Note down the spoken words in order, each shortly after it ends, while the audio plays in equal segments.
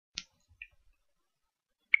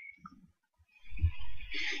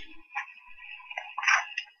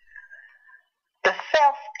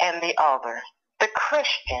and the Other, The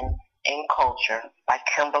Christian in Culture by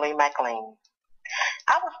Kimberly McLean.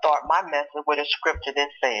 I will start my message with a scripture that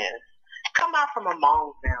says, "Come out from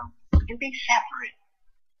among them and be separate."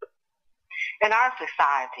 In our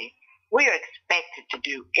society, we are expected to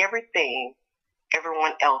do everything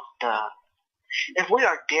everyone else does. If we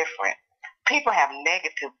are different, people have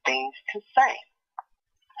negative things to say.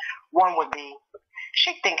 One would be,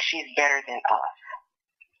 "She thinks she's better than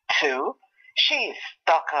us." 2, "She is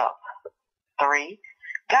stuck up." 3,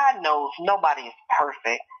 "God knows nobody is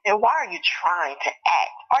perfect, and why are you trying to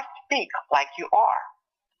act or speak like you are?"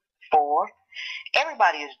 4,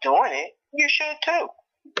 "Everybody is doing it, you should too."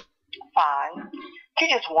 5, "You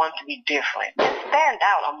just want to be different and stand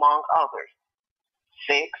out among others."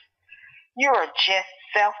 6, "You are just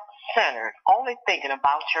self-centered, only thinking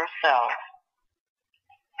about yourself."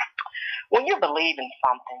 When you believe in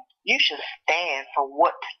something, you should stand for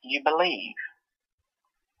what you believe.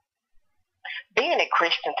 Being a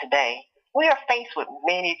Christian today, we are faced with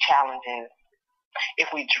many challenges.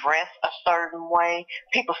 If we dress a certain way,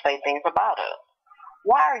 people say things about us.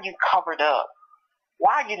 "Why are you covered up?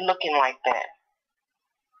 Why are you looking like that?"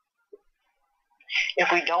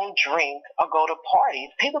 If we don't drink or go to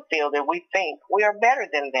parties, people feel that we think we are better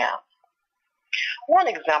than them. One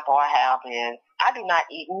example I have is I do not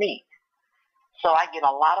eat meat, so I get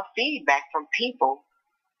a lot of feedback from people,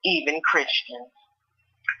 even Christians.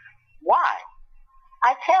 Why?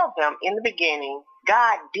 I tell them in the beginning,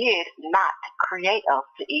 God did not create us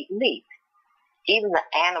to eat meat. Even the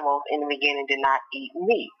animals in the beginning did not eat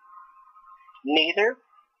meat. Neither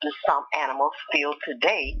do some animals still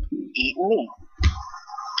today eat meat.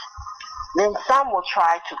 Then some will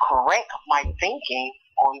try to correct my thinking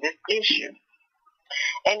on this issue.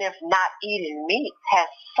 And if not eating meat has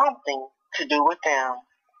something to do with them.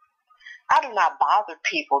 I do not bother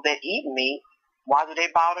people that eat meat. Why do they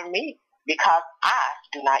bother me? Because I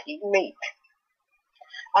do not eat meat.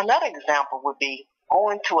 Another example would be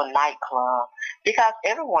going to a nightclub, because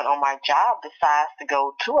everyone on my job decides to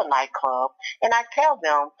go to a nightclub, and I tell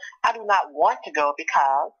them I do not want to go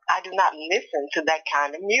because I do not listen to that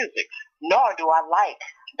kind of music, nor do I like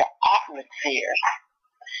the atmosphere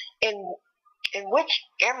in which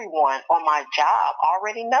everyone on my job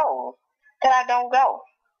already knows that I don't go.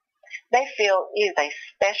 They feel it is a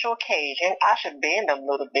special occasion. I should bend a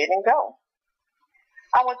little bit and go.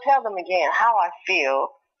 I will tell them again how I feel,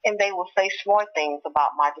 and they will say smart things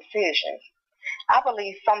about my decision. I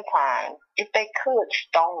believe sometimes if they could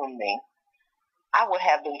stone me, I would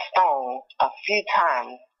have been stoned a few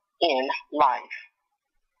times in life.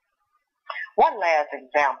 One last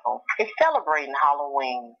example is celebrating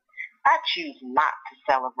Halloween. I choose not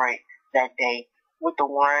to celebrate that day with the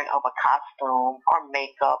wearing of a costume or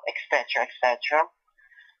makeup, etc., etc.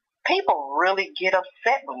 People really get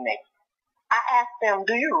upset with me. I ask them,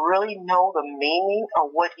 "Do you really know the meaning of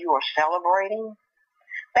what you are celebrating?"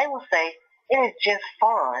 They will say, "It is just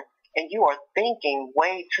fun, and you are thinking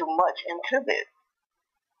way too much into this."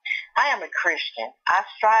 I am a Christian. I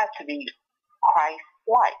strive to be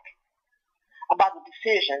Christ-like about the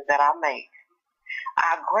decisions that I make.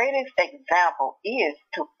 Our greatest example is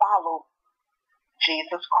to follow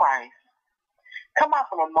Jesus Christ. Come out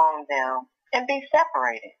from among them and be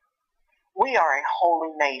separated. We are a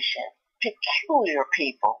holy nation, peculiar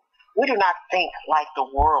people. We do not think like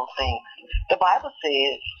the world thinks. The Bible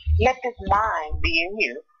says, "Let this mind be in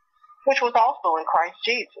you, which was also in Christ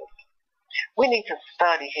Jesus." We need to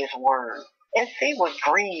study his word and see what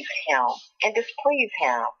grieves him and displease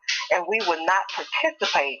him, and we will not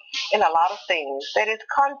participate in a lot of things that is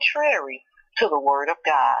contrary to the word of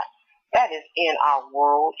God that is in our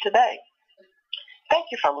world today.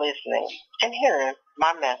 Thank you for listening and hearing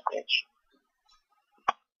my message.